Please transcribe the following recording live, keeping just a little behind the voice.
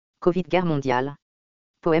Covid guerre mondiale.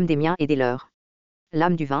 Poème des miens et des leurs.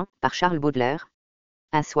 L'âme du vin, par Charles Baudelaire.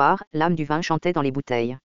 Un soir, l'âme du vin chantait dans les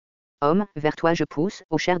bouteilles. Homme, vers toi je pousse,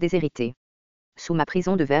 ô chair déshéritée. Sous ma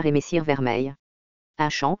prison de verre et mes cires vermeilles. Un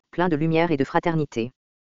chant, plein de lumière et de fraternité.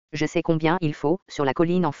 Je sais combien il faut, sur la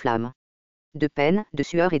colline en flamme. De peine, de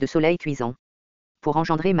sueur et de soleil cuisant. Pour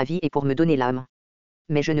engendrer ma vie et pour me donner l'âme.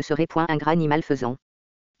 Mais je ne serai point ingrat ni malfaisant.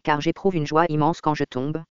 Car j'éprouve une joie immense quand je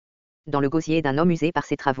tombe. Dans le gosier d'un homme usé par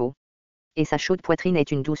ses travaux. Et sa chaude poitrine est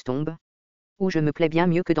une douce tombe. Où je me plais bien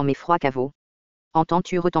mieux que dans mes froids caveaux.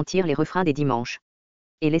 Entends-tu retentir les refrains des dimanches.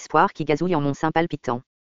 Et l'espoir qui gazouille en mon sein palpitant.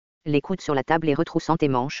 Les coudes sur la table et retroussant tes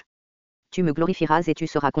manches. Tu me glorifieras et tu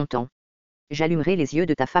seras content. J'allumerai les yeux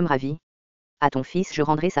de ta femme ravie. À ton fils je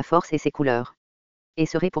rendrai sa force et ses couleurs. Et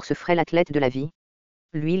serai pour ce frêle athlète de la vie.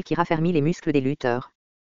 L'huile qui raffermit les muscles des lutteurs.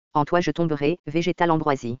 En toi je tomberai, végétal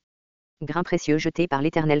ambroisie. Grain précieux jeté par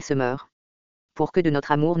l'éternel semeur. Pour que de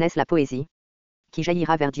notre amour naisse la poésie. Qui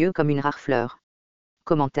jaillira vers Dieu comme une rare fleur.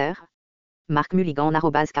 Commentaire. Marc Mulligan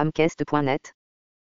 @camquest.net